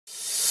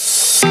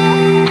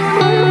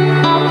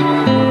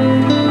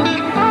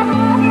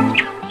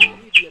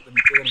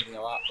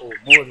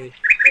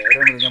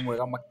Nĩ mũthenya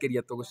mwega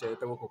makĩria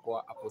tũgũcerete gũkũ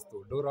kwa Apostle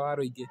Ndura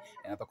Waruinge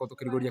na tũkorwo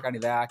tũkĩrugũria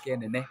kanitha yake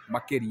nene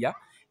makĩria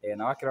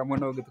na wakĩra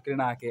mwena ũngĩ tũkĩrĩ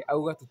nake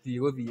auga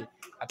tũtigũthiĩ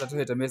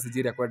atatũhete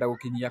message ĩrĩa kwenda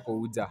gũkinyia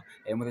kũu nja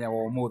mũthenya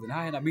wa ũmũthĩ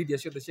na hena media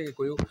ciothe cia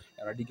Gĩkũyũ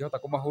na ndingĩhota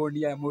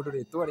kũmahũnia mũndũ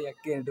rĩtwa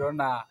rĩake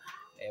ndĩrona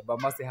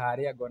Mbamase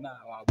harĩa ngona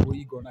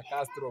Wambui ngona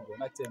Castro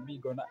ngona Chemi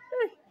ngona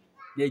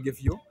nĩ aingĩ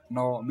biũ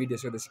no media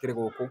ciothe cikĩrĩ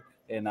gũkũ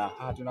na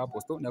haha twĩna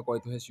Apostle nĩ akorwo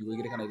tũhe ciugo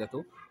igĩrĩ kana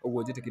ithatũ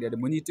ũguo njĩtĩkĩria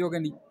ndĩmũnyite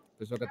ũgeni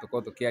tũcoke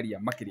tũkorwo tũkĩaria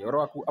makĩria ũhoro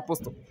waku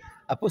Apostle.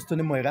 Apostle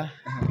nĩ mwega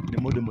nĩ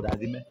mũndũ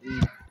mũrathime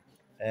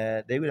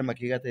ndaiguire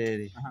makiuga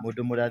atĩrĩrĩ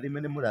mũndũ mũrathime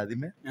nĩ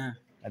mũrathime na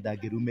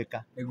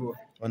ndangĩrumĩka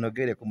ona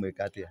ũngĩgeria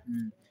kũmwĩka atĩa.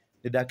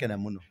 Nĩ ndakena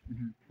mũno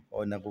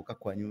ona gũka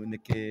kwanyu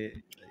nĩkĩ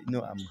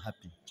I'm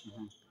happy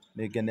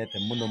nĩ ngenete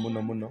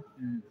mũno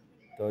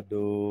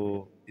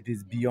tondũ it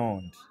is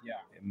beyond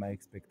my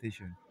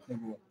expectation.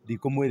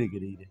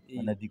 Ndikũmwĩrĩgĩrĩire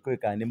ona ndikũĩ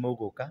kana nĩ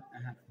mũgũka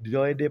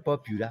ndiroĩ ndĩ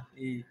popular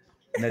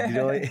na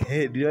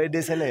ndiroĩ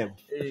ndĩ celeb.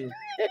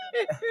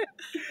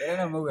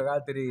 Elena maugaga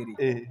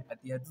atĩrĩrĩ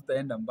ati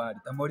hatutaenda mbali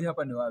tamori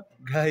hapa ni wapi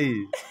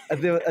Ngai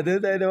ati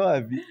tutaenda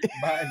wapi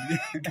mbali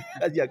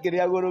aje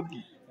kĩrĩa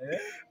agũrũki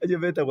aje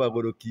metagwo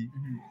agũrũki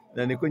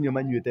na nĩ kũnyua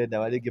manyuĩte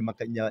ndawa rĩngĩ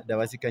makanya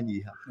ndawa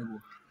cikanyiha.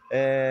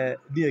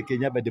 Niĩ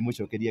Kĩnyamba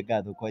ndĩmũcokerie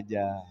ngatho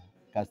kwanja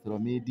Castro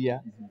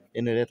Media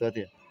ĩno ĩretwo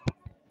atĩa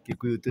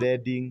Kikuyu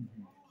Trending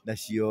na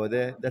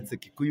ciothe that's the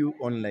Kikuyu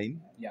online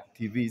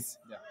TVs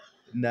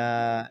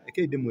na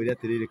kĩĩ ndĩmwĩre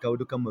atĩrĩrĩ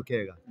kaũndũ kamwe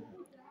kega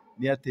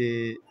nĩ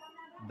atĩ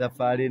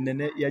thabarĩ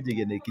nene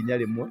yanjĩgia na ikinya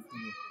rĩmwe.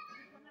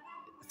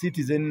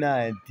 Citizen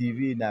na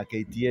TV na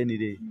KTN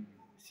rĩ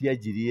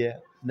cianjirie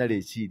na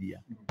rĩciria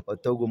o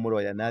toguo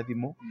mũroya na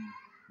thimũ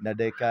na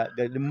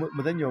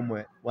mũthenya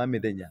ũmwe wa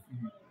mĩthenya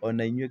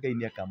ona inyuĩ Ngai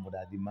nĩ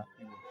akamũrathima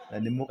na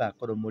nĩ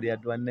mũgakorwo mũrĩ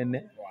andũ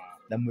anene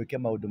na mwĩke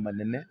maũndũ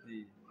manene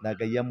na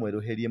Ngai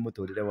amwerũhĩrie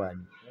mũtũrĩre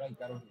wanyu.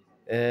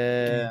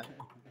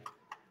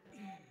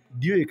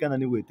 Ndiũĩ kana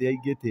nĩ gwĩtĩĩa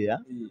ingĩtĩĩa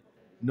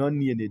no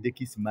niĩ nĩ ndĩ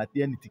kismat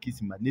yani ti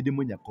kismat nĩ ndĩ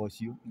mũnyaka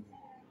ũcio.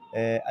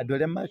 Andũ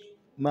arĩa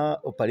ma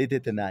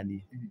operate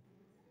nani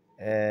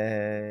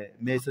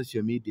me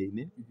social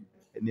media-inĩ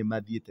nĩ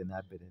mathiĩte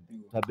na mbere.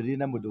 Twambĩrĩrie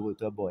na mũndũ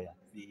gwĩtwo Boya.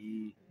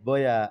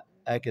 Boya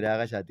ekĩraga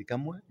gacati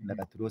kamwe na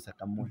gaturoca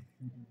kamwe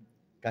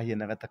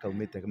kahianaga ta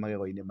kaumĩte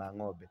magego-inĩ ma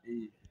ng'ombe.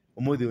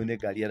 Ũmũthĩ ũyũ nĩ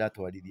ngari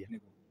aratwarithia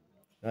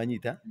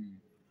wanyita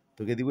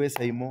tũgĩthiĩ gwĩ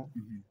Saimo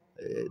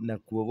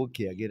nakuo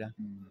gũkĩagĩra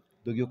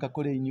ndũgĩũka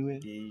kũrĩ inyuĩ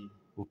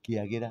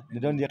gũkĩagĩra. Nĩ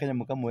ndonire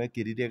kanyamũ kamwe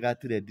ekĩrire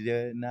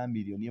gatirendire na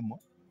mirioni ĩmwe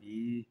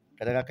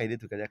karĩa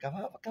gakairĩtu karĩa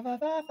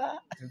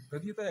kababa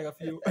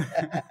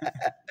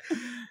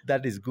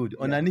that is good.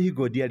 Ona niĩ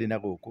hingo ndiarĩ na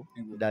gũkũ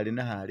ndarĩ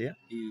na harĩa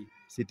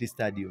City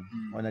Stadium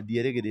ona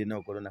ndierĩgĩrĩire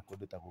no ngorwo na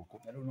kũndũ ta gũkũ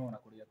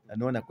na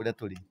nona kũrĩa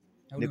tũrĩ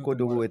nĩ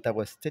kũndũ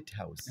gwĩtagwo State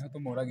House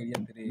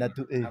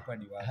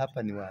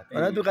hapa ni wapi.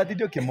 Ona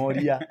ndũgatinde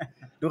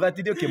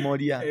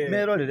ũkĩmoria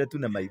merorere tu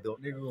na maitho.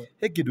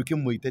 He kĩndũ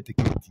kĩmwe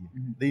itetĩkĩtie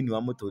thĩinĩ wa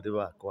mũtũrĩre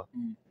wakwa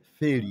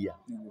failure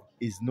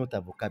is not a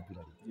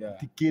vocabulary.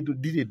 Ti kĩndũ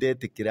ndirĩ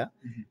ndetĩkĩra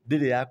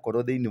ndĩrĩ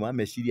yakorwo thĩinĩ wa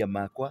meciria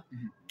makwa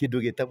kĩndũ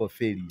gĩtagwo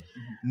failure.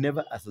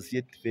 Never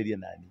associate failure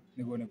nani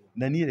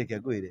na niĩ reke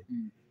ngwĩre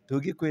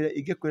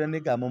ingĩkwĩra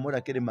nĩ ngamomora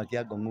kĩrĩma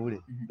kĩa Ngong'u rĩ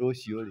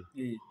rũciũ rĩ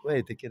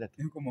wetĩkĩra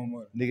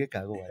nĩ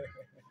gĩkagwa.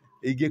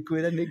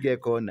 Ingĩkwĩra nĩ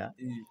ngeka ũna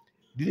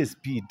ndirĩ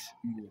speed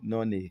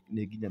no nĩ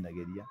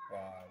nginyanagĩria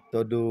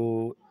tondũ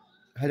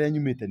harĩa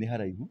nyumĩte nĩ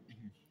haraihu.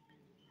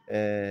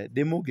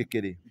 Ndĩ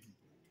mũngĩkĩrĩ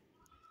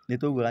nĩ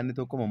twaiguaga nĩ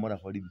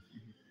tũkũmomora borithi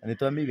na nĩ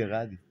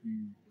twamĩigaga thĩ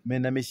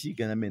mena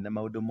mĩcinga na mena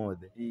maũndũ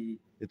mothe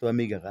nĩ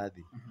twamĩigaga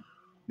thĩ.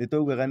 Nĩ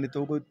twaugaga nĩ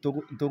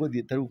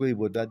tũgũthiĩ ta rĩu kwa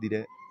hivyo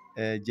ndathire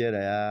njera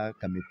ya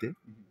Kamĩtĩ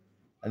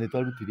na nĩ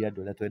twarutire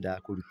andũ arĩa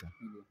twendaga kũruta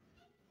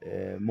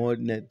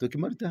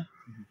tũkĩmaruta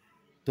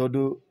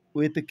tondũ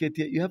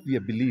wĩtĩkĩtie you have to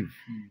believe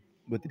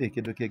gũtirĩ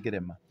kĩndũ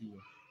kĩngĩrema.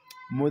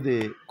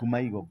 Mũthĩ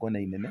kuma igongona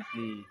inene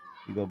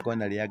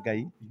igongona rĩa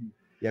Ngai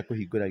rĩa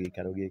kũhingũra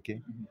gĩikaro gĩkĩ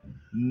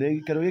nĩ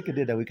gĩikaro gĩkĩ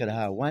ndĩrenda gũikara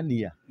haha 1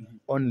 year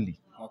only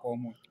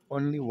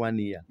 1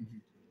 year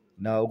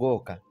na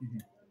ũgoka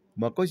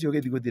mwaka ũcio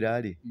ũgĩthiĩ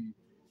gũthira rĩ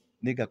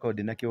nĩ ngakorwo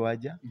ndĩna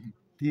kĩwanja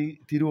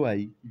ti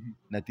Ruai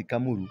na ti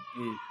Kamuru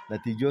na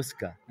ti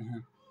Joska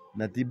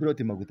na ti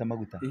Broti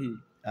maguta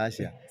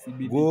aca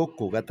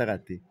gũkũ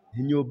gatagatĩ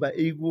nyũmba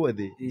ĩigwo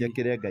thĩ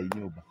njakĩre Ngai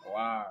nyũmba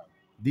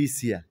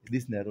this year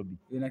this Nairobi.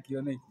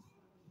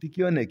 Ti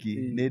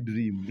kĩoneki nĩ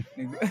dream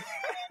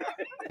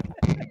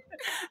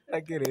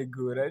akĩrĩ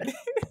ngũrani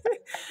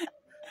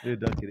rĩu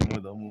ndakĩrĩ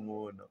mũthomu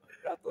mũno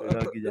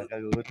no nginya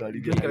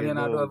kagũgũtwarithia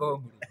na andũ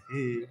athomu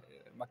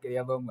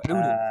makĩria athomu.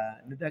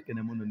 Nĩ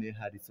ndakena mũno nĩ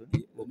Harrison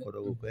gũkorwo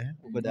gũkũ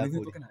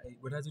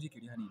ngwendajurie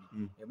kĩũria hanini.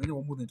 Mũthenya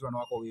wa ũmũthĩ nĩtũrona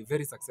wakorwo wĩ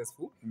very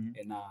successful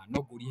na no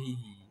ngũrie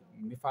hihi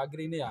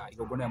mĩbangĩre-inĩ ya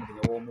igongona ya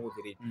mũthenya wa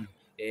ũmũthĩ rĩ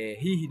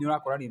hihi nĩ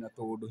ũrakorania na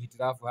tũũndũ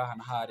hitirabu haha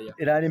na harĩa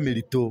ĩrarĩ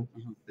mĩritũ.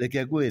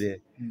 Reke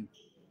ngwĩre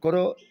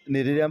korwo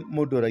nĩ rĩrĩa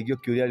mũndũ araigio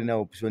kĩũria arĩ na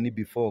option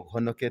before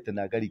honokete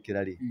na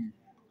ngarikĩra rĩ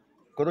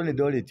korwo nĩ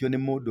ndorĩtio nĩ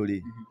mũndũ rĩ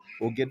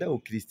ũngĩenda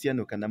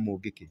ũkristiano kana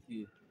mũngĩkĩ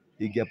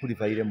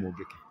ingĩapuribaire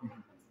mũngĩkĩ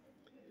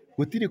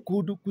gũtirĩ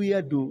kũndũ kwĩ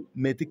andũ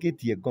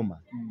metĩkĩtie ngoma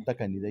ta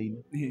kanitha-inĩ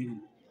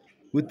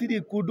gũtirĩ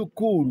kũndũ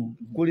kũũru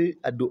kũrĩ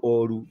andũ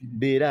oru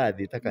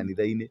mbĩrathĩ ta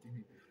kanitha-inĩ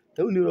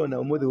ta rĩu nĩ ũrona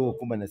ũmũthĩ gũkũ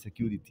kuma na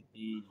security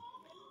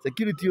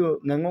ĩyo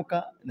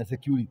ng'ang'oka na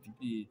security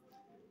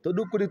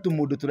tondũ kũrĩ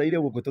tũmũndũ tũraire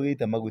gũkũ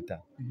tũgĩita maguta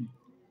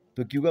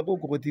tũkiuga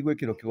gũkũ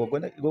gũtigwĩkĩrwo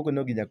kĩgongona gũkũ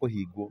no nginya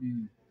kũhingwo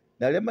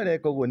na arĩa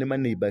mareka ũguo nĩ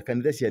maneighbor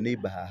kanitha cia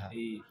neighbor haha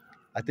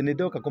atĩ nĩ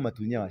ndoka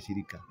kũmatunya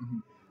wacirika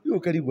rĩu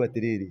ũkarigwo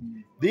atĩrĩrĩ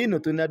thĩ ĩno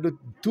twĩna andũ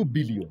 2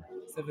 billion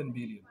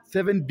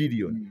 7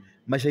 billion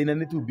macaina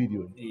nĩ 2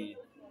 billion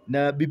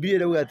na Biblia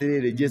ĩrauga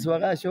atĩrĩrĩ Jesu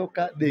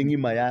agacoka thĩ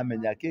ng'ima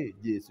yamenya kĩ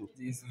Jesu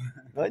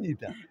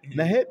wanyita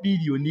na he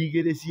birioni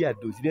 2 cia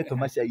andũ ciretwo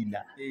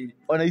macaina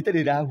ona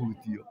itarĩ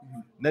rahutio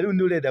na rĩu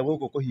nĩ ũrenda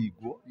gũkũ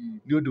kũhingwo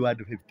nĩ ũndũ wa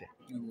andũ 50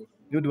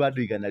 nĩ ũndũ wa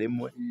andũ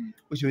 100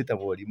 ũcio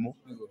wĩtagwo ũrimũ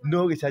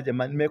no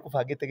gĩcanjama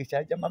mekũbangĩte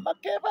gĩcanjama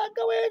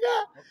makebanga wega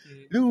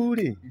rĩu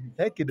rĩ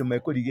he kĩndũ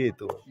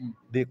mekũrigĩtwo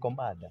the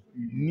commander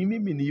ni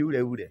mimi ni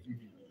yule ule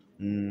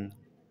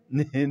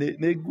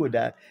nĩ nguo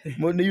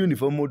nĩ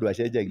uniform mũndũ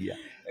acenjagia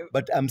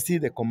but I'm still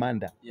the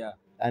commander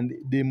and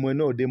ndĩ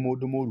mwena ũyũ ndĩ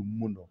mũndũ mũru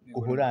mũno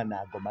kũhũrana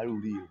na ngoma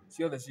rĩu riũ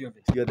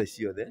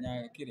ciothe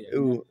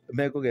rĩu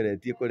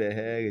mekũgeretie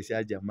kũrehe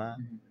gĩcanjama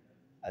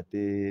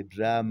atĩ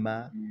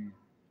drama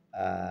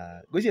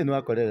ngũcio nĩ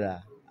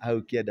wakorera hau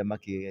kĩanda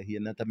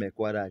makĩhiana ta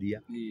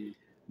mekwararia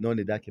no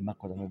nĩ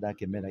ndakĩmakora no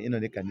ndakĩmera ĩno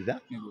nĩ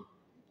kanitha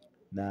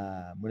na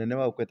mũnene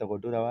wa ũkwetagwo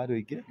Ndura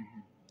Waruinge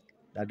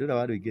na Ndura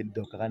Waruinge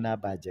ndokaga na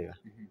mba njega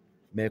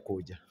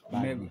mekũnja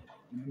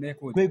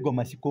kwĩ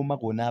ngoma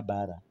cikũmagwo na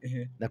mbara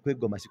na kwĩ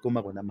ngoma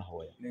cikũmagwo na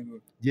mahoya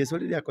Jesu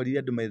rĩrĩa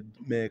akorire andũ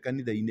me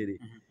kanitha-inĩ rĩ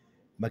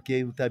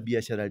makĩruta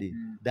biacara rĩ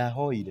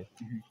ndahoire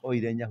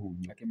oire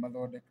nyahunyu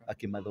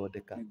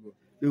akĩmathondeka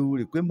rĩu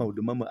rĩ kwĩ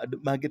maũndũ mamwe andũ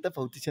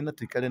mangĩtabautisha na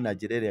tuikare na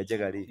njĩra ĩrĩa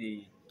njega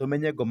rĩ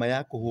tũmenye ngoma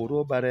ya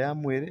kũhũrwo mbara ya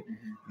mwĩrĩ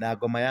na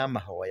ngoma ya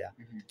mahoya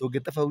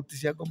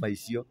tũngĩtabautisha ngoma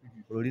icio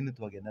bũrũri nĩ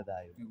twagĩa na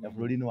thayũ na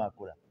bũrũri nĩ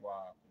wakũra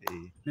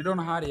nĩ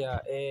ndona harĩa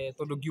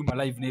tondũ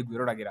ngiuma live nĩ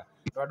ngwĩroragĩra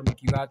andũ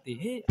makiuga atĩ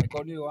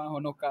angĩkorwo nĩ ũyũ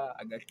wahonoka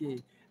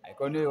agakĩ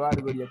angĩkorwo nĩ ũyũ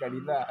warugũria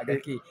kanitha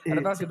agakĩ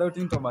kana tacio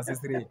doubting Thomas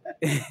rĩ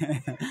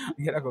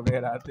ngĩra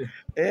kũmera atĩ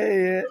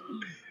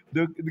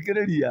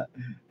thikĩrĩria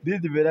niĩ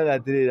ndĩmeraga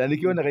atĩrĩrĩ na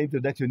nĩkĩo wonaga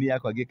introduction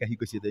yakwa ngĩka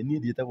hingo ciothe niĩ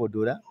ndiĩtagwo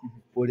Ndura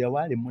ũrĩa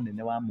warĩ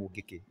mũnene wa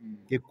mũngĩkĩ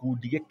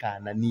gĩkundi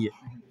gĩkananie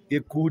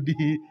gĩkundi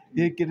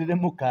gĩkĩrĩre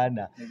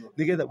mũkana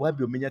nĩgetha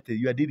wambe ũmenye atĩ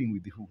you are dealing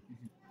with who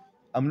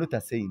I'm not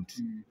a saint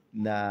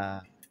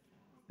na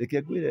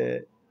reke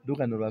ngwĩre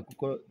rũgano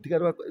rwaku tiga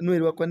nĩ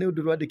rwakwa nĩ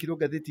ũndũ rwandĩkirwo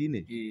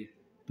ngathĩti-inĩ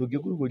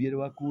tũngĩgurugũria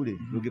rwaku rĩ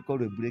rũngĩkorwo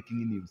rwĩ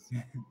breaking news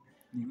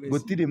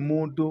gũtirĩ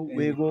mũndũ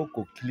wĩ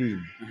gũkũ clean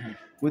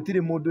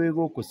gũtirĩ mũndũ wĩ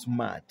gũkũ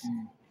smart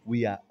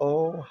we are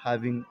all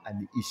having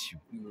an issue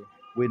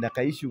wĩna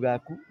ka issue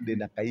gaku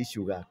ndĩna ka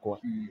issue gakwa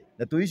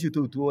na tũ issue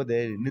tũu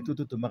tuothe rĩ nĩ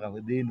tũtũmaga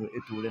thĩ ĩno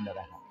ĩtũre na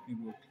raha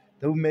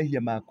rĩu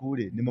mehia maku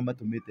rĩ nĩmo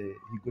matũmĩte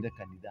hingũre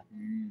kanitha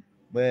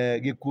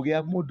gĩkuũ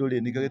gĩa mũndũ rĩ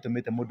nĩkĩo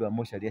gĩtũmĩte mũndũ wa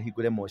mocarĩ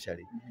ahingũre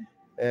mocarĩ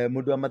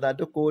mũndũ wa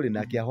mathandũkũ rĩ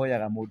nake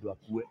ahoyaga mũndũ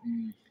akue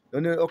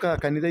nĩ okaga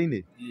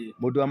kanitha-inĩ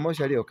mũndũ wa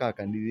mocarĩ okaga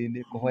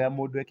kanitha-inĩ kũhoya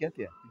mũndũ eke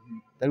atĩa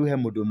ta rĩu he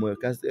mũndũ ũmwe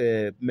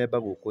memba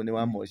gũkũ nĩ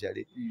wa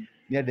mocarĩ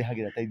nĩ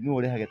andehagĩra taithi nĩ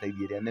ũrehaga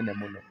taithi ĩrĩa nene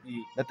mũno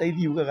na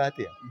taithi yugaga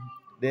atĩa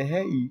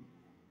rehei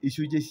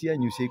icunjĩ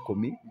cianyu cia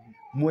 10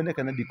 muone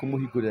kana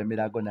ndikũmũhingũrĩra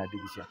mĩrango na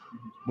ndirica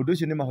mũndũ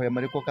ũcio nĩ mahoya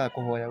marĩkũ okaga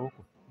kũhoya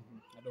gũkũ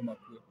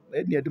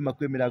ni andũ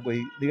makue mĩrango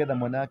nĩgetha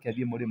mwana wake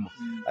athiĩ mũrĩmo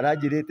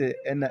aranjĩrĩte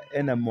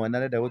ena mwana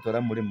arenda gũtwara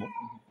mũrĩmo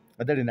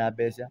ndarĩ na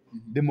mbeca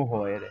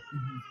ndĩmũhoere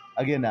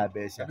agĩe na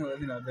mbeca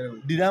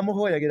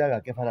ndiramũhoyagĩra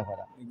gake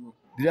barabara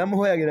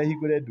ndiramũhoyagĩra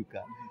hingũre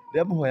nduka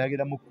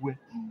ndiramũhoyagĩra mũkue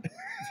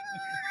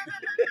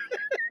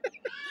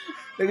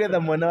nĩgetha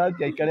mwana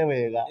wake aikare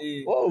wega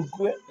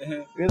ũkue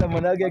nĩgetha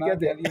mwana wake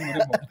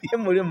athiĩ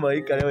mũrĩmo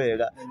aikare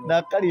wega na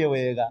akarie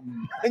wega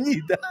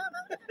anyita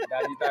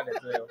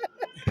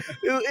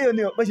ĩyo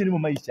nĩyo macio nĩmo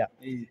maica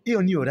ĩyo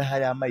nĩyo raha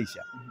ya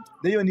maica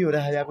na ĩyo nĩyo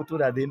raha ya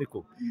gũtũra thĩ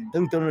nĩkũ ta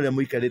rĩu tondũ ũrĩa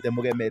mũikarĩte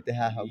mũgemete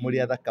haha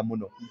mũrĩ athaka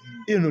mũno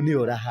ĩyo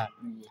nĩyo raha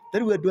ta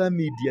rĩu andũ a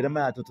media arĩa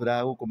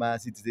maratũtũraga gũkũ ma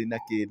Citizen na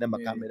kĩ na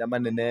makamera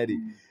manene rĩ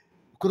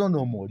korwo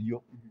no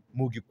morio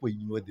mũngĩkua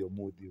inyuothe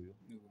ũmũthĩ ũyũ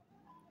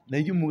na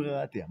inyuĩ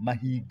mugaga atĩa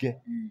mahinge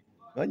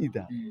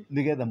wanyita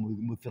nĩgetha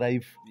mũ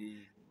thrive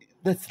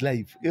that's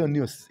life ĩyo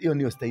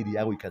nĩyo style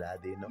ya gũikara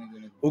thĩ ĩno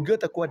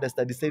ũngĩhota ku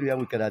understand style ya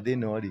gũikara thĩ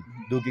ĩno rĩ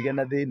ndũngĩgĩa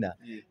na thĩna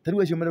ta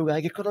rĩu acio marauga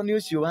angĩkorwo nĩ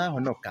ũcio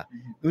wahonoka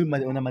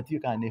ona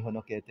matiũkaga nĩ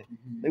honokete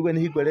naigua nĩ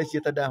hingo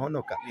arecieta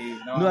ndahonoka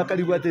no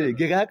akarigwo atĩrĩ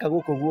ngĩgaka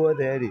gũkũ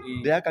guothe rĩ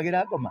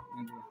ndĩrakagĩra ngoma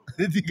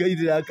ngai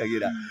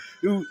ndĩrakagĩra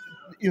rĩu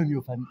ĩyo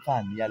nĩyo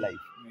fun ya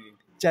life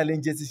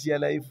challenges cia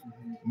life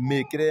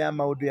mĩkĩre ya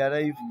maũndũ ya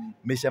life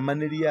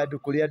mĩcamanĩrie ya andũ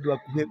kũrĩ andũ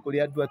akuhĩ kũrĩ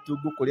andũ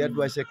atungu kũrĩ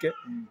andũ aceke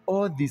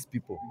all these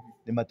people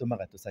nĩ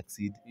matũmaga tũ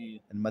succeed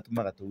nĩ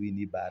matũmaga tũ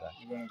win bara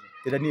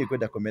ĩrĩa niĩ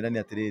kwenda kũmera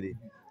nĩ atĩrĩrĩ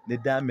nĩ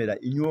ndamera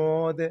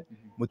inyuothe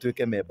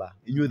mũtuĩke member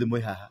inyuothe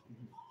mwĩ haha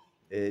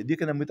ndiĩ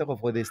kana mwĩtagwo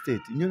for the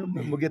state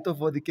inyuothe mũgĩtwo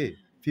for the kĩ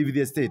fifth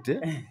estate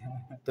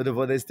tondũ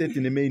for the state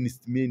nĩ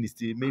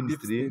mainstream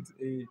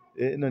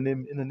ĩno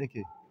nĩ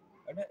kĩ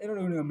ĩno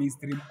nĩ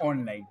mainstream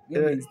online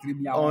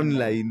mainstream ya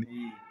online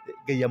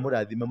ngai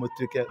amũrathima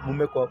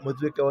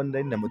mũtuĩke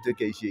online na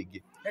mũtuĩke icio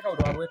ingĩ he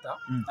kaũndũ wa gweta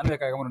na nĩ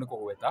wekaga mũno nĩ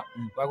kũgweta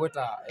wa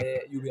gweta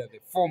you are the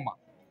former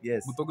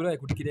mũtongoria wa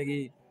gĩkundi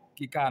kĩrĩa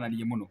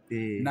gĩkananie mũno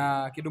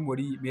na kĩndũ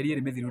mĩeri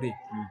ĩrĩ mĩthiru rĩ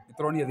nĩ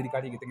tũronire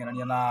thirikari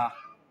ĩgĩteng'erania na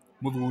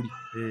mũthuri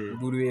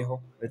wĩho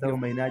wetagwo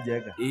Maina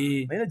Njenga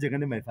Maina Njenga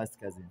nĩ my first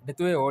cousin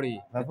ndeto ĩyo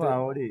rĩ baba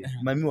wao rĩ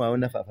mami wao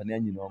na baba nĩ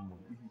anyina ũmwe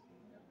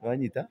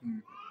wanyita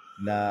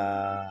na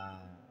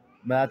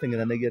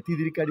marateng'eranagia ti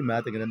thirikari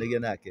marateng'eranagia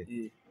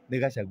nake nĩ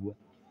Gachagua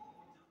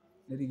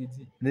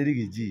nĩ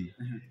Rigiji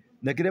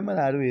na kĩrĩa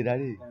mararũĩra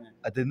rĩ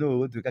atĩ nũũ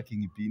ũgũtuĩka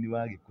kingpin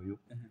wa Gĩkũyũ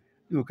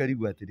rĩu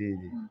ũkarigwo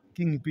atĩrĩrĩ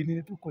kingpin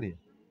nĩ tũkũrĩa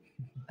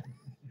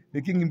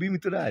nĩ kingpin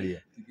tũrarĩa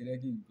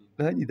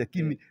uranyita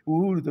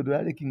Uhuru tondũ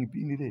arĩ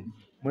kingpin rĩ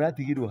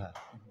mũratigirwo ha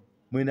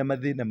mwĩna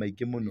mathĩna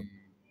maingĩ mũno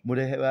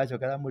mũrehe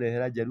wacoka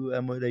aramũrehera Njaruo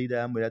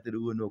Raila amwĩra atĩ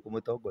rĩu no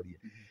kũmũtongoria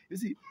you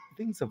see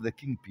things of the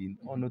kingpin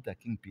or not a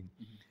kingpin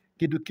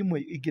kĩndũ kĩmwe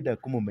ingĩenda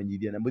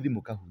kũmũmenyithia na mũthi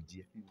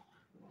mũkahunjia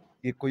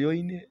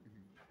Gĩkũyũ-inĩ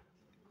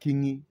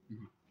kingi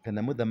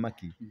kana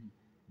mũthamaki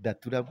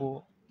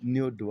ndaturagwo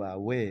nĩ ũndũ wa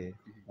we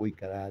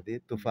gũikara thĩ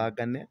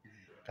tũbangane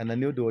kana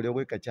nĩ ũndũ ũrĩa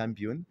gwĩka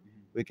champion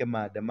wĩke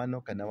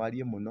maandamano kana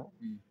warie mũno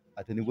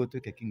atĩ nĩguo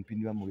tuĩke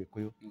kingpin wa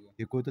Mũgĩkũyũ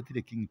Gĩkũyũ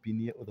tũtirĩ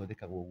kingpin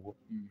ũthondekagwo ũguo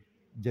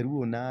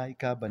Njaruo na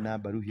Ikamba na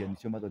Baruhia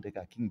nĩcio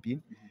mathondekaga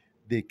kingpin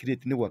they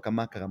create nĩ gwaka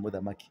makaga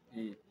mũthamaki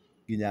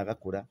nginya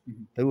agakũra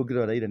tarĩu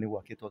ũngĩrora Raila nĩ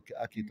gwakĩtwo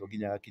akĩtwo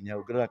nginya agakinya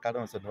ũngĩrora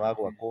Kalonzo nĩ wa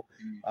gwakwo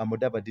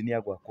Mudavadi nĩ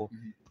agwakwo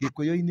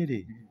Gĩkũyũ-inĩ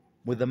rĩ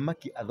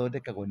mũthamaki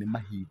athondekagwo nĩ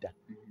mahinda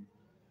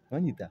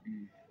wanyita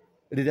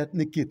rĩrĩa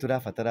nĩkĩ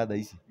tũrabatara thaa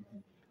ici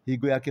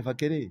hingo ya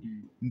Kibaki rĩ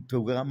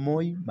tugaga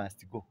Moi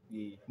must go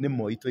nĩ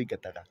Moi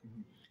twaingataga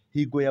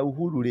hingo ya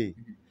Uhuru rĩ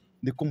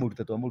nĩ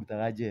kũmũruta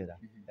twamũrutaga njera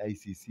ya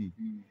ICC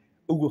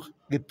ũguo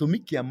gĩtũmi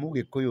kĩa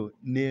Mũgĩkũyũ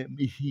nĩ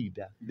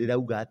ihinda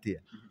rĩrauga atĩa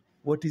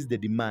what is the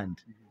demand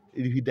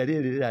ihinda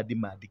rĩrĩ rĩra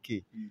demand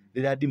kĩ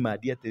rĩra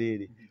demand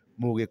atĩrĩrĩ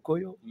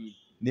Mũgĩkũyũ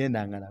nĩ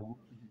ena ng'aragu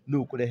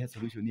nũ kũrehe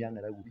solution ya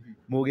ng'aragu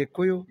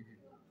Mũgĩkũyũ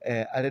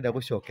arenda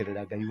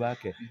gũcokerera Ngai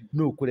wake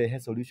nũ kũrehe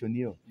solution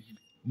ĩyo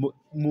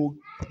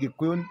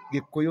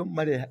Gĩkũyũ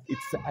mareha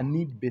it's a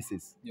need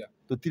basis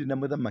tũtirĩ na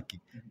mũthamaki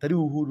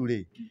tarĩu Uhuru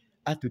rĩ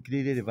atuĩkire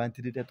irrelevant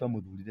rĩrĩa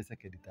twamũthurire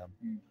second term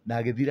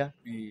na agĩthira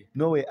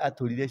nowe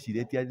atũrire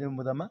cirĩtie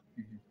arĩ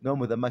no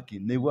mũthamaki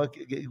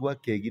nĩguo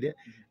akegire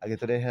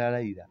agĩtũrehera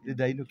Raila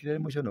ndainũkire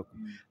mũconoku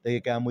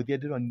ndagĩka ya mũthia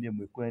ndĩronire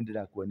mwĩkũrĩa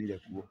ndĩrakuonire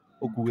kuo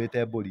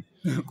ũkuĩte mbũri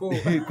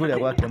kũrĩa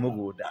gwake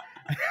mũgũnda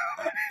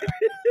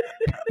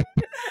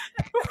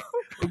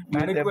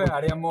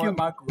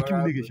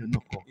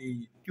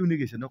kiu nĩ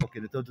gĩconoko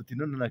kĩnene tondũ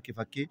tũtinona na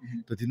Kibaki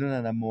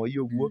tũtinona na Moi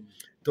ũguo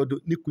tondũ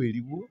nĩ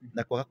kwĩrigwo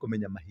na kwaga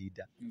kũmenya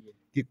mahinda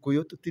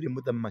Gĩkũyũ tũtirĩ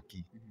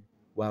mũthamaki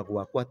wa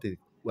gwakwa atĩ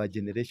wa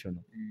generation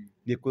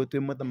Gĩkũyũ twĩ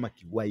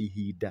mũthamaki wa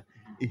ihinda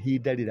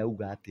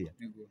rĩrauga atĩa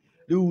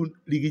rĩu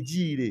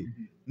Rigiji rĩ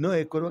no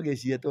ĩkorwo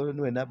gĩciria tondũ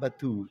nĩwe number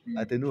 2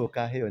 atĩ nĩwe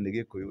ũkaheo nĩ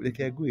Gĩkũyũ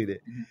reke ngwĩre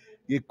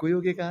Gĩkũyũ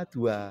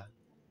gĩgatua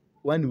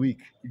 1 week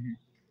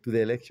to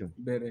the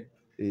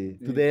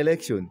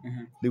election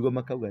nĩguo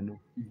makauga no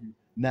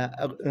na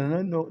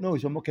no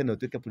ũcomoke na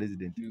ũtuĩke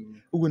president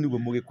ũguo nĩguo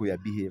Mũgĩkũyũ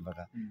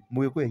abehaviaga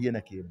Mũgĩkũyũ ahiana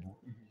kĩmbu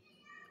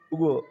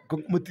ũguo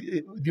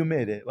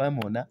thiũmere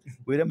wamona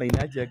wĩre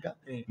Maina Njenga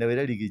na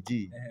wĩre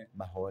Rigiji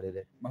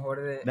mahorere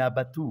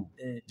number 2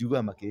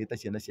 njiguaga makĩĩta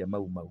ciana cia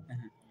mau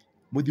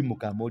mũthi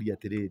mũkamũria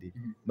atĩrĩrĩ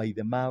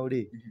maithe mao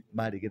rĩ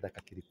marĩ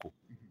gĩthaka kĩrĩkũ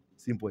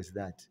simple as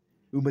that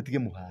rĩu matige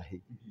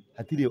mũhahe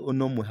hatirĩ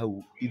ona ũmwe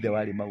hau ithe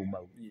warĩ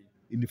mau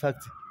in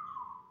fact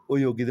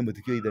ũyũ ũngĩ thĩ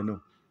mũtikio ithe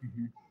no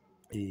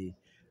nĩ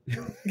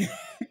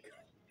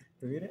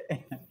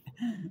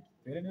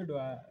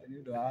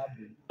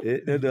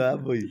ũndũ wa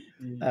mbũi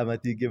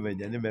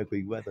matingĩmenya nĩ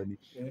mekũigua thoni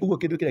ũguo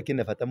kĩndũ kĩrĩa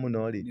kĩna bata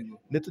mũno rĩ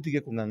nĩ tũtige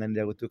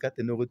kũng'ang'anĩra gũtuĩka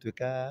atĩ nĩ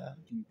ũgũtuĩka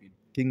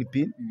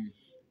kingpin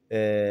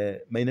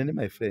Maina nĩ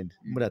my friend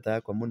mũrata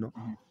wakwa mũno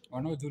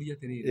ona ũnjũrie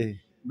atĩrĩrĩ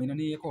Maina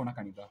nĩ ĩkoragwo na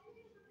kanitha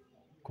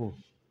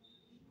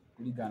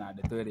kũringana na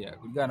ndeto ĩrĩa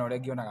kũringana na ũrĩa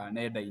ngĩonaga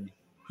nenda-inĩ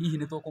hihi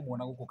nĩ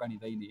tũkũmuona gũkũ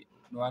kanitha-inĩ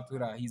nĩ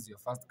watwĩra he's your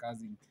first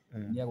cousin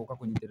nĩ agũka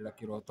kũnyitĩrĩra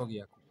kĩroto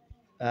gĩaku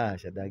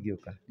aca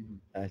ndangĩũka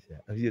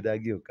ũcio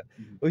ndangĩũka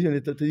ũcio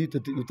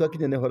nĩ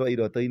twakinya nĩ ũhoro wa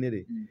iroto-inĩ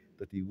rĩ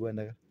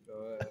tũtiguanaga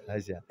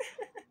aca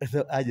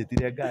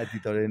anjĩtire ngati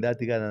tondũ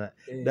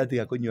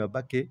ndatiga kũnyua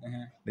mbakĩ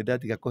nĩ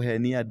ndatiga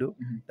kũhenia andũ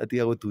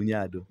ndatiga gũtunya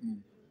andũ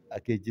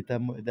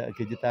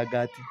akĩnjĩta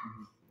ngati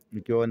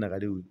nĩkĩo wonaga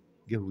rĩu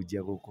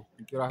ngĩhunjia gũkũ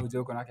nĩkĩo ũrahunjia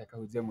gũkũ nake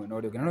akahunjia mwena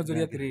ũrĩa ũngĩ na no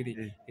njũrie atĩrĩrĩ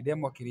hĩndĩ ĩrĩa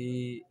mwakĩrĩ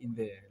in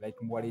the like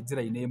mwarĩ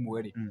njĩra-inĩ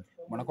ĩmwe rĩ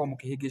mwanakorwo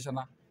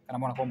mũkĩhĩngĩcana kana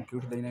mwana kwa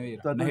mũkĩrutithania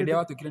wĩra na hĩndĩ ĩrĩa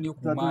watuĩkire nĩ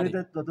ũkuuma-rĩ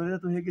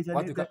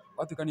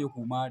watuĩka nĩ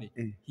ũkuuma-rĩ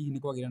hihi nĩ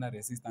kwagĩire na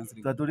resistance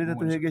twatũrĩte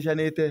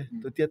tũhĩngĩcanĩte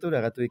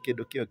tũtiatũraga twĩ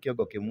kĩndũ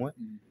kĩongo kĩmwe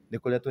nĩ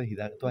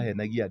kũrĩa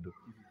twahenagia andũ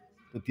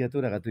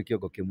tũtiatũraga twĩ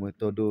kĩongo kĩmwe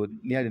tondũ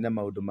nĩ arĩ na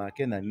maũndũ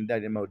make na nĩ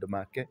ndarĩ na maũndũ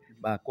make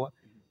makwa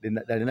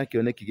ndarĩ na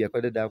kĩoneki gĩakwa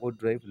ndendaga kũ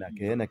drive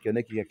nake hena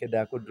kĩoneki gĩake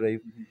ndendaga kũ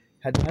drive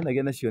handũ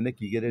hanagĩa na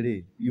cioneki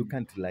igĩrĩ-rĩ you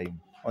can't lie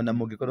ona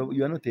mũngĩkorwo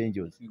you are not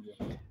angels.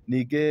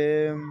 Ningĩ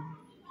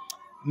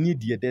niĩ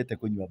ndiendete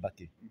kũnyua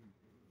mbakĩ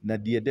na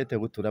ndiendete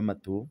gũtũra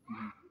matũ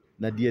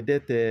na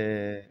ndiendete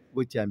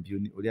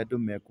gũ-champion ũrĩa andũ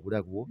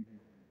mekũragwo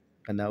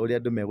kana ũrĩa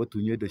andũ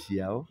megũtunywo indo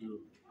ciao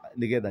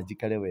nĩgetha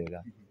njikare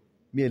wega.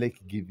 Me I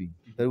like giving.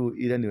 Tarĩu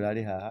ira nĩ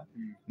ũrarĩ haha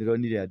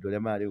nĩronire andũ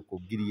arĩa marĩ gũkũ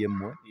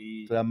 1,000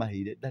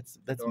 tũramaheire.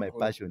 That's my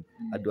passion.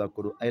 Andũ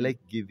akũrũ I like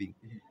giving.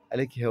 I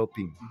like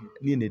helping.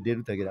 Niĩ nĩ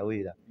ndĩrutagĩra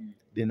wĩra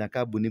ndĩna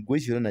kambuni nguo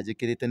icio ũrona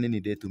njĩkĩrĩte nĩ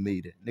niĩ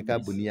ndĩtumĩire nĩ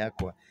kambuni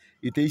yakwa.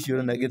 Itĩ icio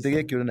ũrona gĩtĩ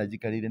gĩkĩ ũrona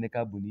njikarĩire nĩ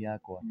kambuni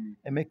yakwa.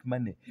 I make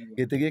money.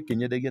 Gĩtĩ gĩkĩ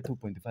nyendagia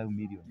 2.5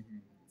 million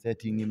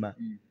seti ng'ima.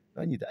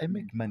 Wanyita I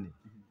make money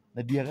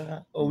na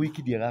ndiagaga o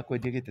wiki ndiagaga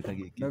kwendia gĩtĩ ta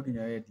gĩkĩ. No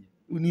nginya wendie.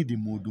 Ni ndi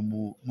mũndũ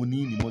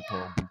mũnini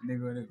mũtongu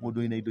mũndũ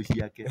wĩna indo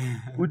ciake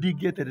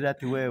ndingĩeterera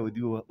atĩ we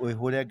ũthiĩ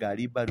ũhũre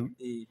ngari mbaru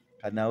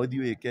kana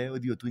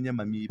ũthiĩ ũtunye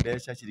mami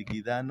mbeca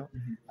ciringi 5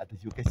 atĩ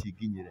ciũke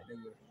cinginyĩre.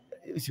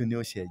 Ũcio nĩ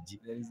ũcenji.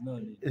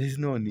 There is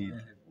no need.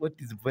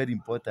 What is very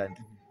important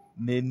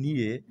nĩ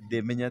niĩ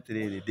ndĩmenya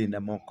atĩrĩrĩ ndĩna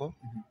moko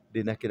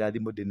ndĩna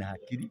kĩrathimo ndĩna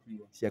hakiri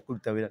cia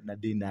kũruta wĩra na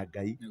ndĩna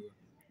Ngai.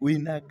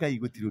 Wĩna Ngai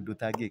gũtirĩ ũndũ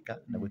ũtangĩka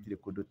na gũtirĩ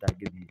kũndũ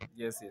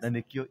ũtangĩthiĩ na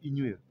nĩkĩo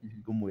inyuĩ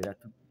ngũmwĩra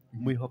tu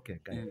mwĩhoke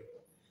Ngai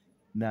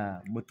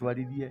na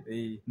mũtwarithie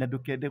na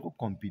ndũkende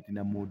gũ-compete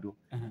na mũndũ.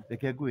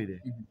 Reke ngwĩre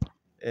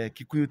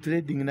Kikuyu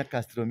Trading na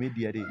Castro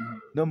Media-rĩ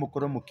no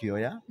mũkorwo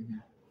mũkĩoya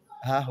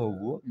haha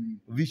ũguo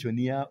vision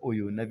ya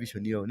ũyũ na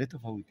vision ya ũyũ nĩ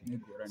tofauti.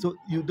 So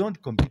you don't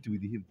compete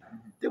with him.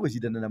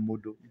 Tegũcindana na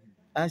mũndũ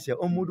aca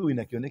o mũndũ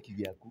wĩna kĩoneki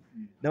gĩaku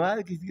na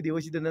wakĩgeria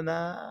gũcindana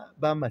na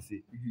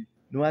Bamase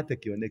nĩ wate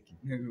kĩoneki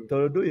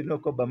tondũ ndũĩ no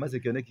ko Bamase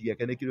kĩoneki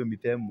gĩake nĩ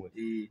kilomita 1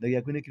 na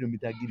gĩaku nĩ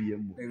kilomita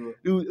 1,000.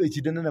 Rĩu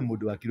cindana na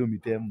mũndũ wa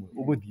kilomita 1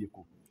 ũgũthiĩ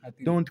kũ?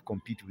 Don't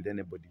compete with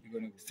anybody.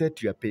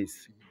 Set your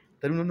pace.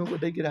 Tarĩu no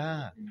ndaingĩra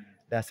haha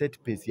nda set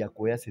pace ya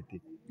kuoya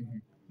city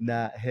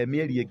na he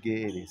mĩeri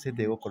ĩngĩ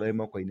city ĩgũkorwo ĩ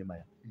moko-inĩ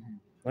maya.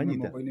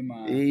 Wanyita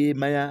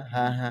maya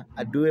haha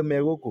andũ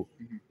megũkũ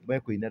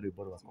mekũina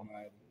rwĩmbo rwakwa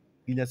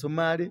nginya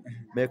Somali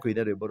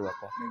mekũina rwĩmbo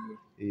rwakwa.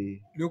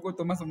 Nĩ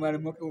ũgũtũma Somali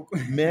moke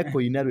gũkũ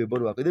mekũina rwĩmbo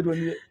rwakwa.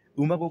 Thĩrwo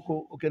uma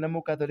gũkũ ũkĩona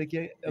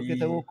mũkatholiki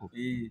ũkĩte gũkũ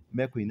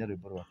mekũina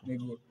rwĩmbo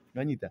rwakwa.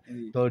 Wanyita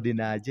tondũ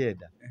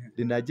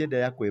ndĩna agenda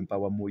ya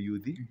kũ-empower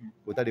mũyuthi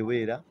ũtarĩ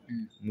wĩra,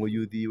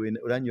 mũyuthi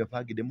ũranyua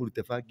bangi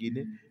ndĩmũrute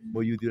bangi-inĩ,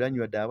 mũyuthi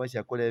ũranyua ndawa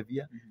cia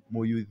kũrebia,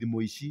 mũyuthi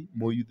mũici,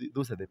 mũyuthi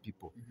those are the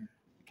people.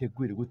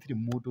 Ngwĩre gũtirĩ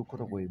mũndũ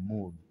ũkoragwo wĩ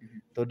mũũru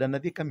tondũ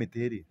ndanathiĩ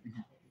kamĩtĩ-rĩ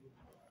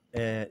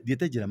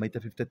thiĩte njĩra maita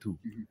 52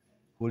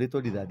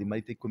 hũrĩtwo rithathi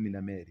maita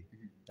 12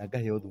 na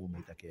ngaheo thumu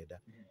maita 9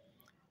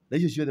 na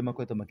icio ciothe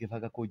makoretwo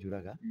makĩbanga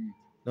kũnjũraga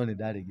no nĩ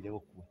ndaregire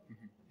gũkua.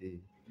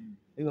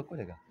 Igua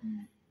kũrega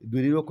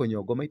nduĩrĩirwo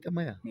kũnyongwo maita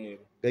maya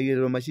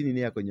ngaigĩrĩrwo macini-inĩ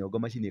ya kũnyongwo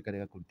macini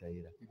ĩkarega kũruta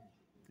wĩra.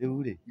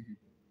 Rĩu-rĩ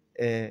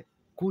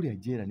kũrĩa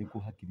njĩra nĩkuo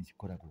hakiri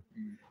cikoragwo.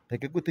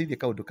 Reke ngũteithie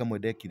kaũndũ kamwe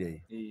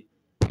ndekire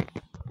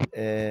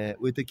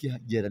wĩtĩkie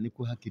njĩra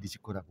nĩkuo hakiri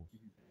cikoragwo.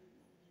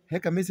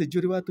 He message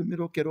ũrĩ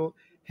watũmĩrwo ũkerwo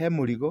he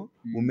mũrigo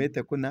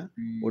umĩte kũna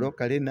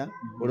ũroka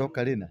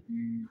rĩna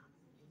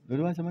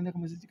nĩ wacemania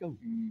kamessage kau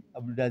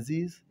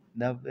Abdulaziz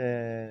na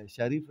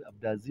Sharif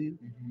Abdulaziz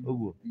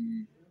ũguo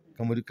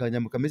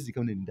kanyamũ kamessage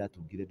kau nĩ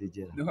ndatungire ndĩ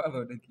njera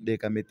ndĩ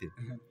kamĩtĩ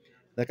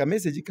na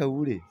kamessage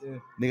kau-rĩ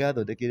nĩ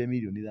gathondekeire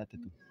milioni 3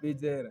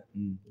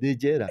 ndĩ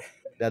njera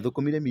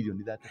ndathũkũmire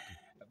milioni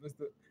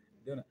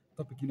 3.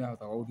 Topic ino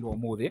yahota gũthirwo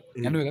ũmũthĩ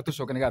na nĩ wega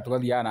tũcoke nĩgetha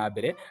tũgathiaga na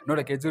mbere no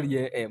reke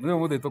njũrie mũthenya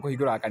ũmũthĩ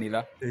tũkũhingũra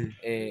kanitha.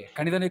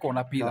 Kanitha nĩ ĩkoragwo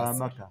na pillars.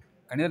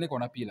 Kanitha nĩ ĩkoragwo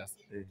na pillars.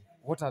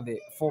 What are the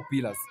 4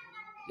 pillars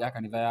ya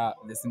kanitha ya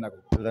the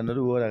synagogue? Rũgano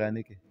rũu woraga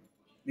nĩkĩ?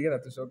 Nĩgetha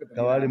tũcoke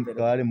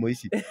kawarĩ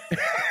mũici.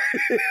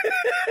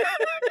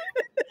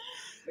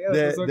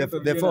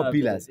 The 4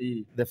 pillars.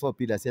 The 4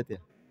 pillars atĩa?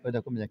 Wenda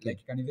kũmenya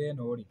kĩ? Kanitha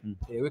ĩno-rĩ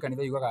gwĩ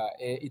kanitha yugaga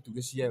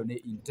itugĩ ciayo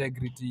nĩ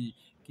integrity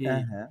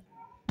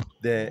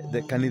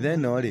the kanitha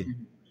ĩno-rĩ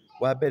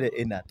wa mbere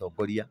ĩna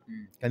atongoria.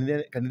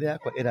 Kanitha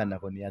yakwa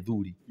ĩranagwo nĩ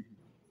athuri.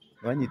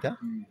 Wanyita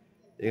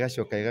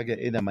ĩgacoka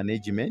ĩna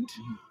management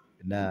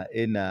na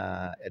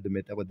ĩna andũ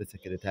metagwo the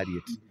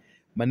secretariat.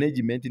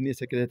 Management nĩ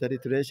secretary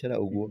treasurer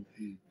ũguo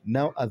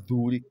nao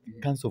athuri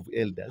council of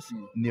elders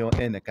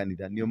nĩo ene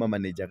kanitha nĩo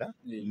mamanejaga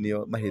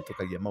nĩo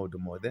mahĩtũkagia maũndũ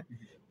mothe.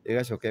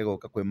 Ĩgacoka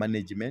ĩgoka kwĩ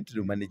management.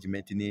 Rĩu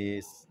management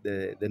nĩ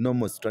the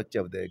normal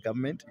structure of the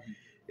government.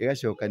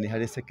 Ĩgacoka nĩ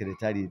harĩ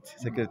secretariat.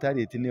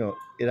 Secretariat nĩyo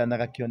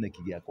ĩranaga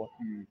kĩoneki gĩakwa.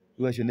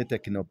 Rĩu acio nĩ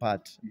techno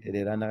part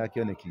ĩrĩa ĩranaga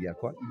kĩoneki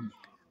gĩakwa.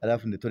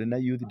 Alafu nĩ tũrĩ na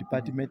youth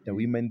department na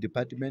women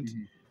department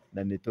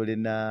na nĩ tũrĩ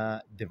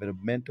na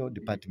developmental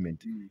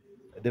department.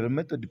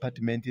 developmental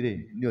department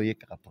ri niyo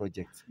yekaga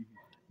projects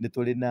ni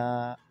tuli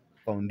na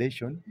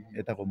foundation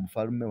etagwo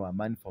Mfalume wa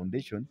Man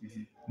Foundation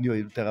niyo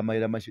irutaga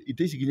mawira macio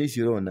ite ici nginya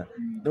icirona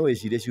no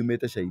wicirie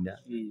ciumite China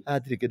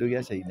atire kindu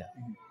gia China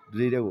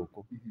ndurire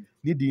guku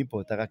ni ndi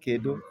importaga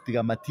kindu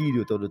tiga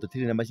material tondu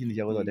tutire na machine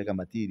cia guthondeka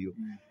material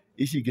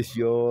ici ingi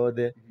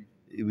ciothe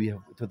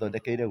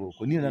tuthondekeire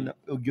guku ni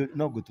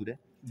no nguture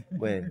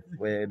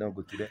we no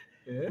nguture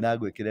na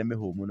gwikire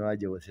mihumu no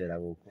anje gucera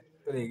guku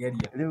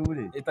riu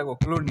ri itagwo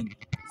cloning.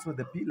 So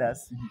the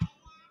pillars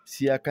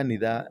cia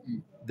kanitha,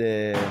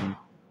 the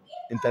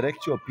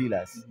intellectual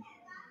pillars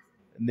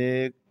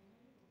ne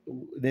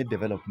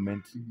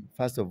development.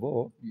 First of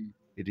all,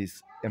 it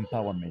is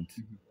empowerment.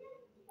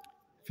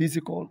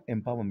 Physical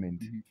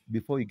empowerment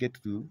before you get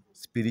to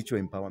spiritual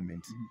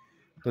empowerment.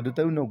 Tondu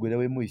tau no ngwire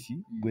wi muici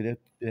ngwire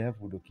he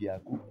bunduki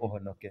yaku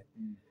uhonoke.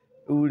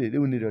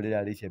 Riu ni rio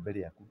rirari icembe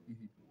riaku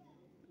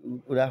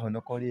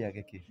urahonoka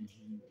uriage ki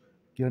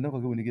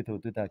kihonoko kiu ni gitu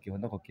twitaga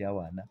kihonoko kia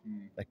wana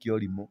na kio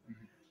rimu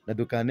na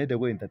ndukanende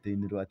go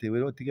entertainirwo ati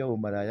wira utige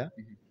umaraya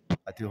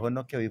ati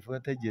uhonoke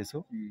wifuate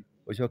Jesu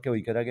ucoke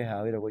uikarage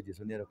ha wira go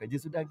Jesu ni aroka.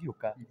 Jesu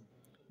ndangiuka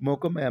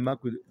moko maya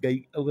maku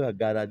Ngai auga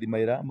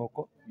ngarathimira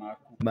moko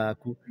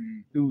maku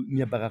riu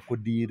nyambaga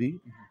kudiri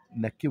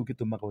na kiu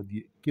gitumaga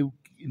uthie kiu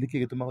niki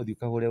gitumaga uthie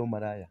ukahore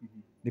umaraya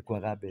ni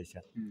kwaga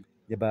mbeca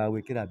nyambaga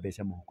gwikira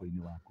mbeca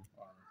muhuko-ini waku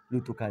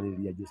riu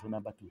tukariria Jesu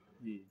number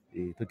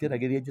 2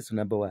 tutiragiria Jesu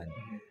number 1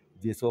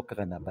 Jesu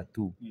okaga number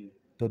 2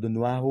 tondu ni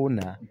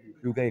wahuna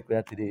riu gagikwira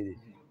atiriri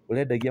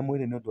urendagia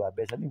mwiri ni undu wa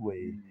mbeca niguo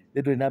ni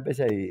nduri na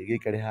mbeca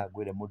gikare ha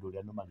ngwire mundu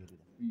uria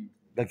numagirira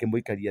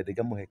ngakimuikaria thi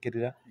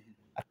ngamuhekirira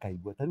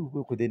akaigua tariu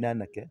guku thina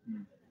nake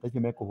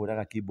tacio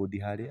mekuhuraga keyboard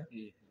haria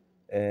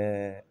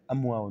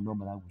amwe ao no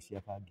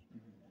maragucia bangi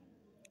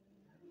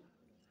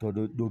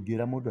tondu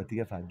ndungira mundu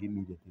atige bangi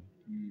immediately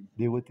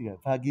ndigutiga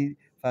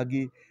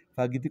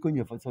bangi ti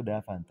kunyua soda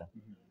ya Fanta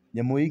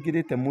nyamu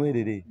ingirite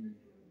mwiri ri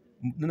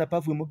nona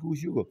perfume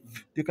ukigucia uguo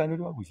tikana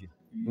ri wagucia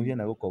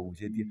nuhiana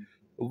gukogucetie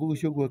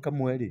ugucia uguo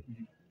kamwe ri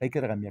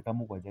aikaraga miaka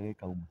 7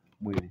 gikauma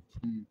mwiri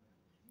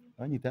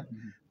wanyita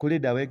kuri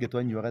dawa ingi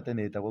twanyuaga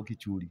tene itagwo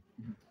kichuri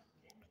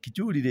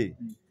ri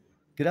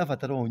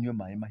kirabatara unyue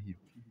mai mahiu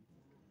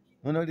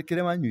nona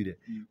kire wanyuire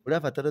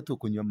urabatara tu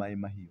kunyua mai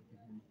mahiu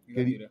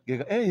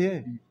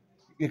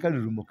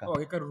gikarurumuka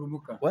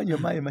wanyua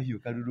mai mahiu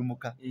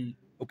karurumuka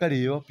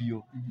ukario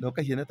pio na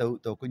ukahiana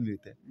ta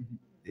ukunyuite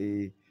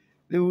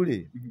riu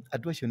ri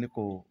andu acio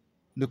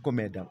ni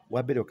kumenda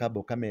wa mbere ukamba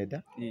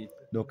ukamenda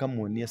na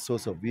ukamuonia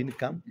source of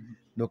income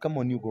na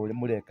ukamuonia ugo uri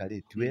mureka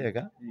ri ti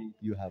wega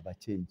you have a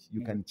change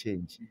you can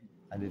change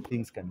and the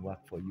things can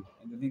work for you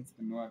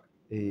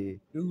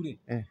riu ri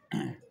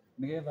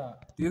nigetha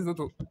tizo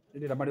tu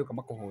ndira mari uka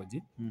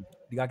makuhonji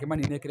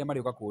ndigakimanine kire mari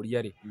uka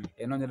kuria ri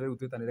no nyende riu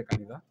twitanire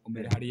kanitha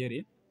umere hari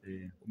ri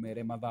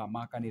umere mathaa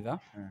ma kanitha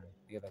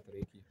nigetha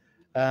turikie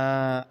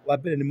wa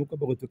mbere ni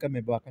mukomba gutuika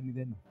member wa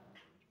kanitha ino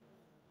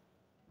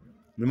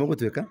ni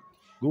mugutuika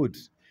good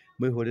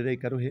mwihurire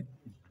ikaruhi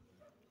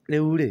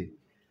riu ri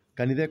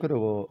kanitha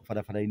ikoragwo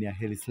barabara-ini ya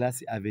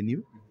Hillslash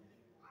Avenue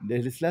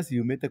Hillslash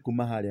yumite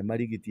kuma haria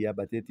marigiti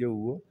yambatite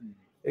uguo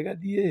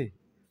igathie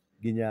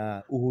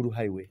nginya Uhuru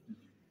Highway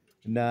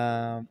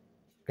na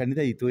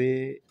kanitha itu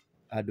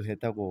andu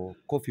hetagwo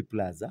Coffee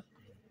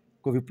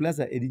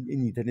Plaza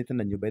inyitanite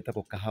na nyumba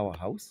etagwo Kahawa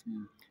House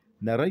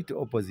na right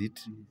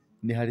opposite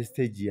ni hari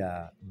stage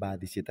ya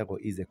bathi cietagwo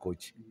Easy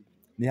Coach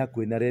ni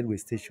hakuhi na railway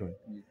station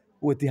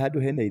uti handu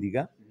hena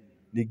iriga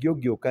ningi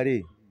ungiuka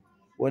ri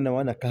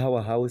wana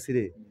Kahawa House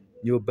ri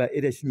nyumba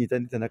iria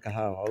cinyitanite na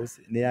Kahawa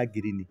House ni ya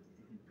green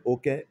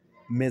uke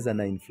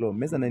mezzanine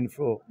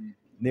floor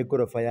ni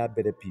gorofa ya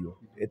mbere pio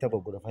etagwo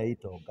gorofa ya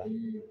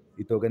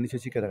itonga nicio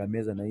cikaraga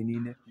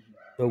mezzanine-ine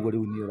toguo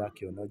riu ni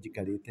urakiona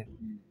njikarite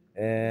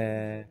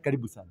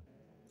karibu sana.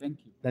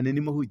 Thank you. Na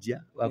nini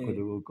muhunjia wa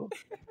kundu guku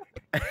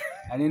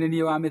anene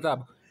ni wa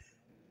mitambo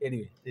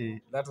anyway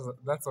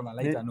that's on a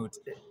lighter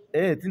note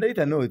ti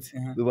lighter note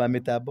wa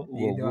mitambo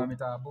wa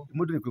mitambo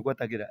mundu ni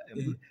kwigwatagira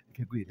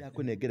kigwira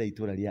kunengera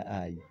itura ria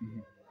ai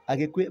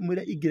agikwe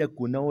mwira ingira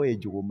kuona oe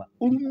njuguma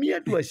urumia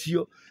andu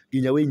acio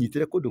nginya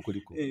winyitire kundu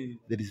kuriku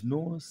there is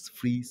no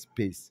free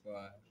space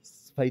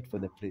fight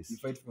for the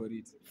place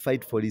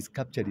fight for his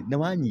capture it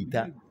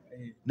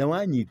na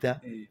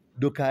wanyita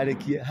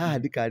ndukarekie haha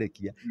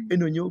ndikarekia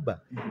ino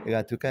nyumba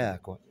igatuika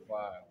yakwa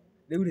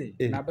riu ri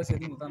namba cia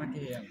thimu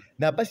tanakiheana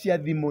namba cia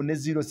thimu ni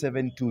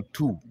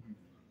 0722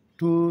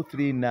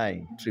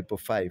 239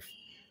 555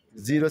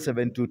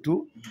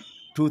 0722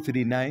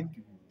 239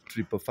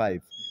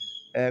 555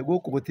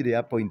 guku gutire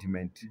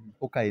appointment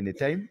uka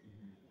anytime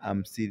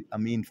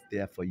I'm in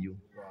there for you.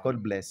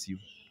 God bless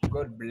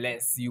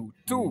you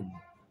too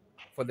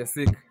for the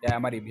sake ya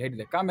mari behind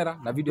the camera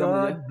na video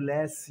God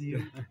bless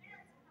you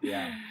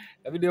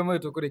na video mwe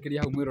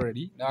tukurikiria hau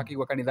mwiroreri na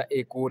wakigwa kanitha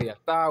kuria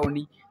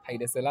taoni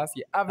Haile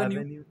Selassie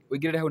Avenue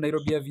wigirire hau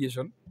Nairobi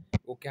Aviation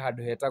uke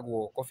handu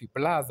hetagwo Coffee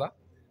Plaza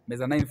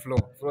mezzanine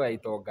floor ya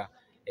itonga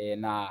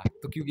na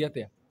tukiugia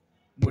atia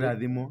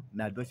mũrathimwo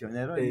na andũ acio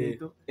nyaroinĩ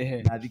itũ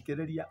na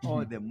thikĩrĩria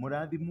othe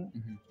mũrathimwo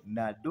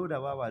na Ndura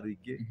wa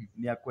Waruinge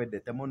nĩ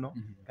akwendete mũno.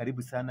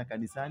 Karibu sana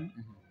kanisani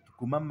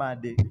kuma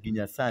Monday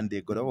nginya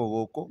Sunday ngoragwo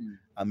gũkũ.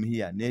 I'm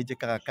here nĩ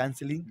njĩkaga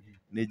counseling,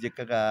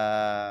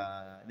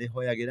 nĩ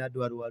hoyagĩra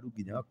andũ arwaru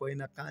nginya wakorwo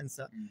na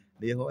cancer,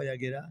 nĩ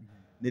hoyagĩra,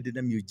 nĩ ndĩ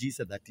na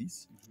miujiza that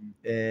is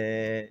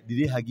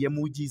ndirĩhagia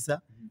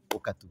mujiza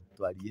ũkatu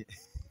twarie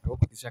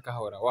gũkũtisha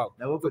kahora. Wow,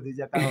 na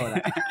gũkũtisha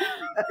kahora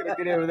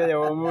kĩrĩ mũthenya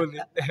wa ũmũthĩ.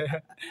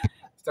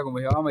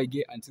 Tũtakũmũhe wa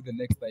maingĩ. Until the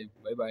next time,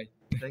 bye bye.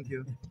 Thank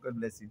you, God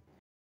bless you.